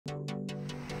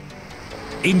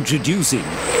Introducing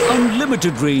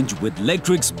unlimited range with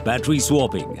Lectrix battery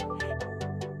swapping.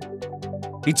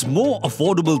 It's more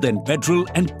affordable than petrol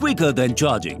and quicker than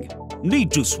charging.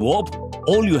 Need to swap?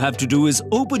 All you have to do is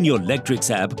open your Lectrix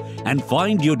app and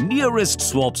find your nearest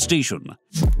swap station.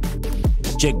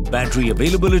 Check battery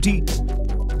availability.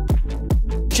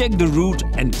 Check the route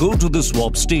and go to the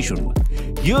swap station.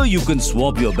 Here you can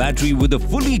swap your battery with a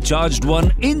fully charged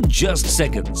one in just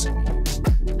seconds.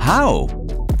 How?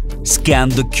 Scan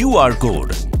the QR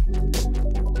code.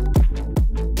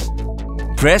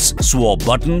 Press swap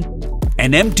button.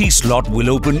 An empty slot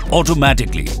will open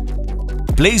automatically.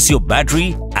 Place your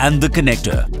battery and the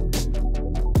connector.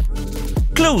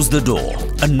 Close the door.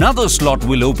 Another slot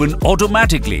will open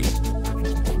automatically.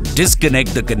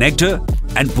 Disconnect the connector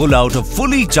and pull out a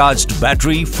fully charged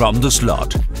battery from the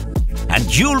slot.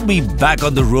 And you'll be back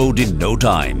on the road in no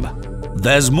time.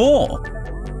 There's more.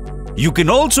 You can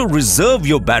also reserve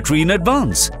your battery in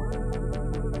advance.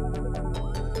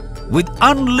 With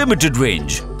unlimited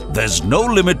range, there's no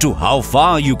limit to how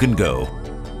far you can go.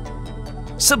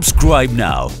 Subscribe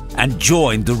now and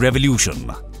join the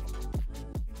revolution.